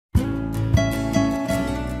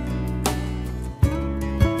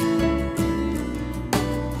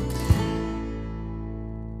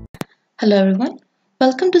Hello everyone,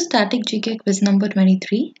 welcome to Static GK Quiz number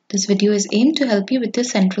 23. This video is aimed to help you with your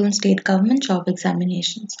central and state government job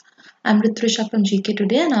examinations. I'm Ritrisha from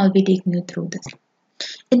GKToday and I'll be taking you through this.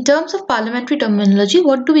 In terms of parliamentary terminology,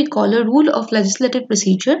 what do we call a rule of legislative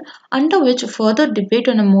procedure under which a further debate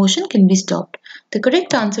on a motion can be stopped? The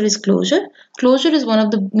correct answer is closure. Closure is one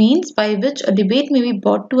of the means by which a debate may be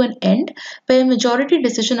brought to an end by a majority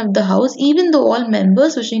decision of the House, even though all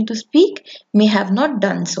members wishing to speak may have not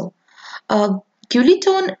done so.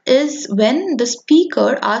 Guillotine is when the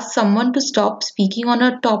speaker asks someone to stop speaking on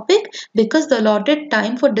a topic because the allotted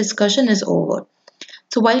time for discussion is over.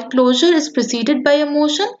 So while closure is preceded by a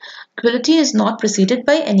motion, guillotine is not preceded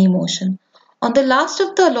by any motion. On the last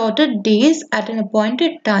of the allotted days at an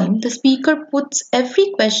appointed time, the speaker puts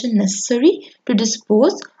every question necessary to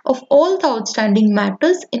dispose of all the outstanding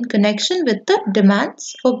matters in connection with the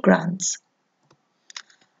demands for grants.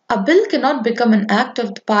 A bill cannot become an act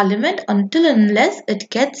of the Parliament until and unless it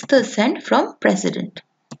gets the assent from President.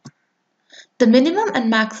 The minimum and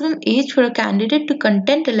maximum age for a candidate to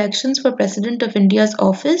contest elections for President of India's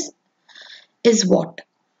office is what?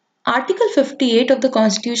 Article 58 of the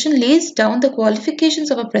Constitution lays down the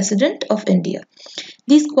qualifications of a President of India.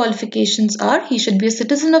 These qualifications are: he should be a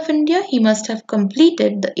citizen of India, he must have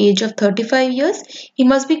completed the age of 35 years, he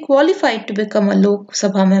must be qualified to become a Lok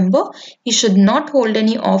Sabha member, he should not hold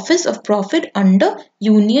any office of profit under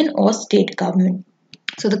union or state government.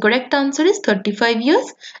 So the correct answer is 35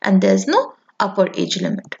 years and there is no upper age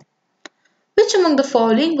limit. Which among the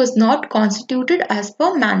following was not constituted as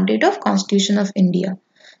per mandate of Constitution of India?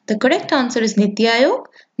 The correct answer is Niti Aayog.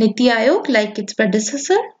 Niti Aayog, like its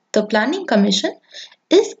predecessor, the Planning Commission,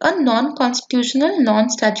 is a non-constitutional,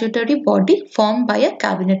 non-statutory body formed by a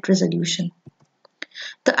cabinet resolution.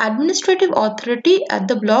 The administrative authority at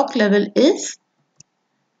the block level is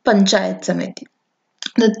Panchayat Samiti.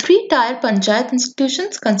 The three-tier Panchayat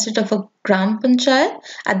institutions consist of a Gram Panchayat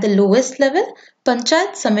at the lowest level,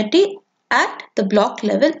 Panchayat Samiti at the block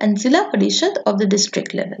level and Zilla Parishad of the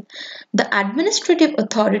district level. The administrative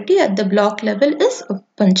authority at the block level is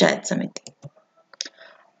Panchayat Samiti.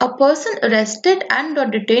 A person arrested and or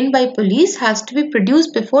detained by police has to be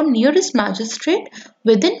produced before nearest magistrate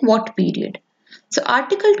within what period? So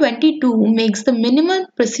Article 22 makes the minimum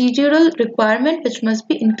procedural requirement which must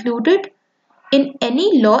be included in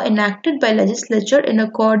any law enacted by legislature in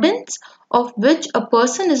accordance of which a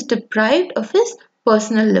person is deprived of his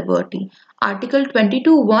personal liberty. Article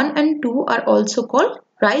 22(1) and 2 are also called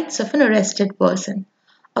rights of an arrested person.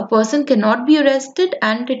 A person cannot be arrested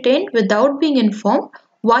and detained without being informed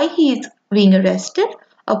why he is being arrested.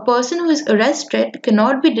 A person who is arrested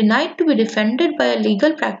cannot be denied to be defended by a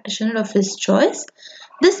legal practitioner of his choice.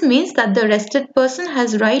 This means that the arrested person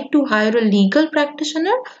has right to hire a legal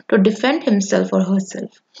practitioner to defend himself or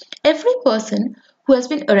herself. Every person who has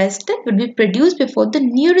been arrested will be produced before the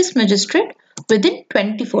nearest magistrate within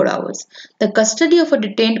 24 hours. The custody of a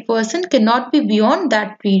detained person cannot be beyond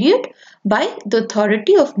that period by the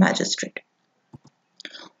authority of magistrate.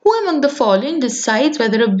 Who among the following decides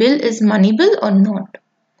whether a bill is money bill or not?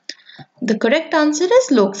 The correct answer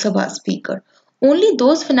is Lok Sabha Speaker. Only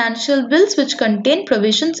those financial bills which contain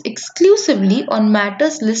provisions exclusively on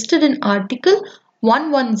matters listed in Article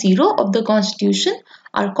 110 of the Constitution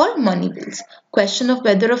are called money bills. Question of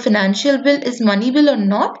whether a financial bill is money bill or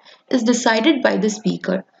not is decided by the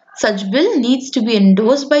Speaker. Such bill needs to be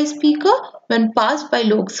endorsed by Speaker when passed by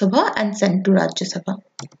Lok Sabha and sent to Rajya Sabha.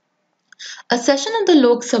 A session of the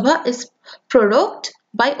Lok Sabha is prorogued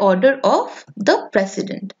by order of the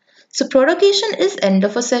President. So prorogation is end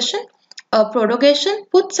of a session. A prorogation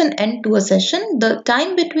puts an end to a session. The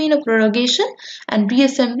time between a prorogation and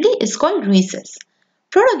reassembly is called recess.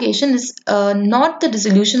 Prorogation is not the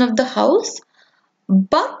dissolution of the House,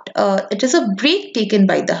 but it is a break taken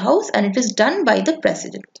by the House and it is done by the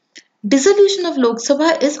President. Dissolution of Lok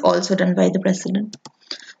Sabha is also done by the President.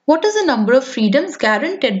 What is the number of freedoms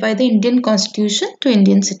guaranteed by the Indian Constitution to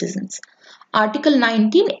Indian citizens? Article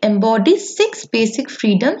 19 embodies 6 basic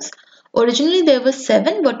freedoms. Originally there were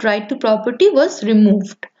 7, but right to property was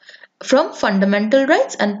removed from fundamental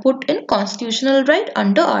rights and put in constitutional right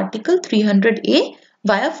under Article 300A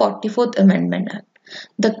via 44th Amendment Act.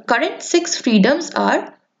 The current 6 freedoms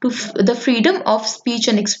are the freedom of speech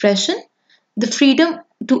and expression, the freedom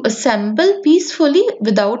to assemble peacefully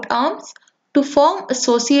without arms, to form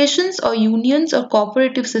associations or unions or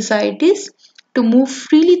cooperative societies, to move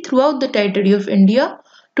freely throughout the territory of India,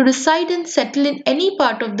 to reside and settle in any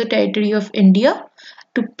part of the territory of India,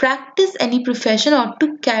 to practice any profession or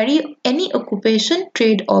to carry any occupation,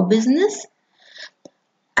 trade or business.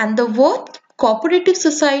 And the word Cooperative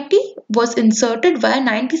society was inserted via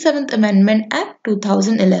 97th Amendment Act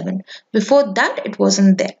 2011. Before that, it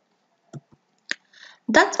wasn't there.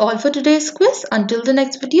 That's all for today's quiz. Until the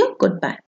next video, goodbye.